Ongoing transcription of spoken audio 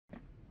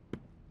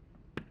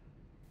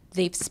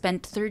They've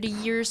spent 30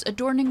 years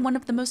adorning one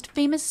of the most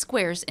famous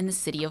squares in the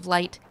City of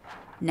Light.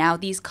 Now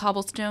these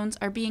cobblestones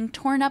are being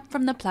torn up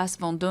from the Place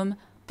Vendôme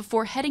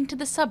before heading to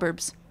the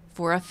suburbs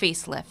for a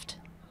facelift.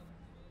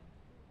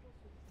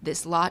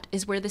 This lot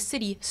is where the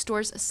city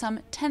stores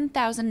some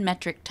 10,000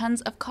 metric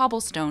tons of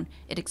cobblestone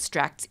it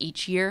extracts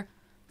each year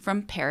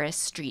from Paris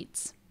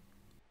streets.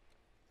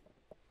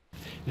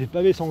 Les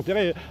pavés sont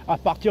enterrés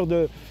à partir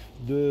de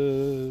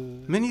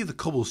Many of the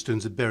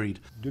cobblestones are buried.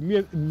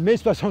 mai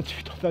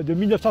 68, enfin de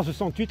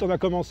 1968, on a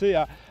commencé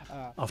à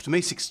After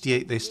May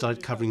 68, they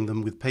started covering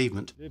them with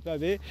pavement. les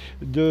pavés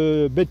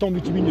de béton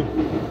bitumineux.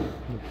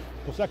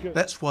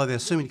 That's why there are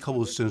so many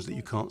cobblestones that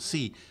you can't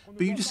see,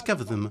 but you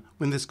discover them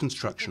when there's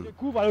construction.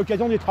 Découvre à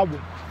l'occasion des travaux.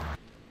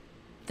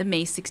 The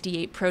May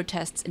 68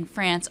 protests in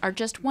France are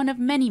just one of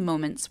many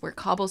moments where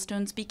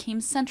cobblestones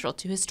became central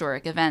to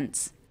historic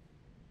events.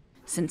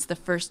 Since the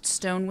first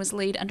stone was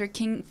laid under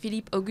King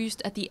Philippe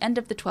Auguste at the end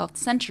of the 12th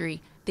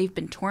century, they've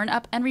been torn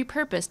up and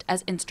repurposed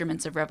as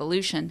instruments of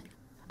revolution,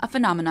 a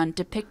phenomenon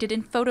depicted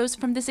in photos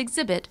from this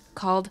exhibit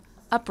called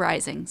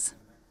uprisings.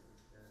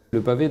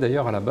 Originally,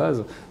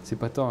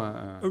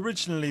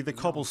 the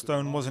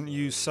cobblestone wasn't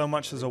used so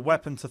much as a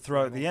weapon to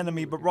throw at the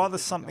enemy, but rather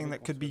something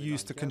that could be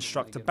used to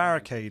construct a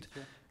barricade.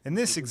 In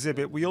this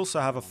exhibit, we also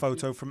have a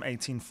photo from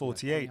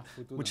 1848,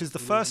 which is the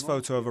first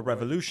photo of a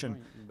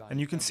revolution, and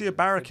you can see a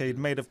barricade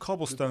made of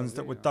cobblestones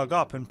that were dug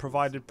up and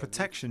provided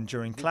protection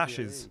during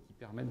clashes.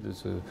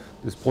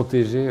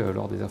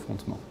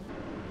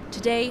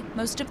 Today,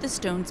 most of the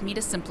stones meet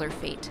a simpler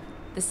fate.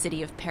 The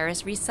city of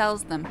Paris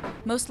resells them,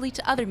 mostly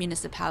to other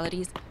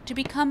municipalities, to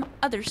become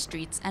other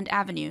streets and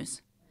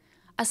avenues.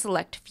 A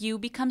select few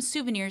become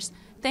souvenirs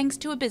thanks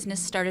to a business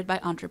started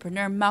by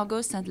entrepreneur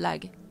Margot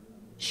Saint-Lague.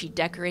 She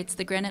decorates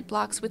the granite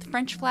blocks with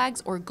French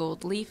flags or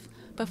gold leaf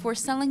before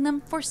selling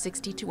them for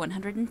 60 to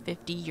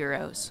 150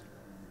 euros.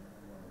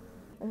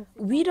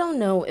 We don't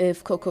know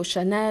if Coco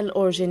Chanel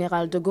or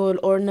Général de Gaulle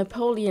or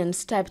Napoleon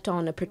stepped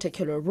on a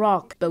particular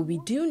rock, but we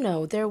do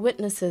know they're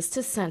witnesses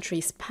to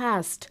centuries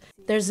past.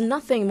 There's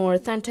nothing more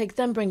authentic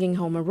than bringing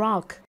home a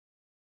rock.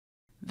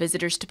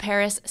 Visitors to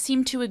Paris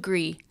seem to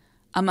agree.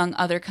 Among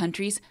other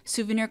countries,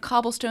 souvenir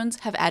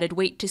cobblestones have added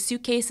weight to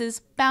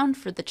suitcases bound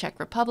for the Czech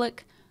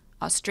Republic,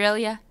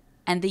 Australia,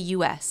 and the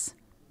US.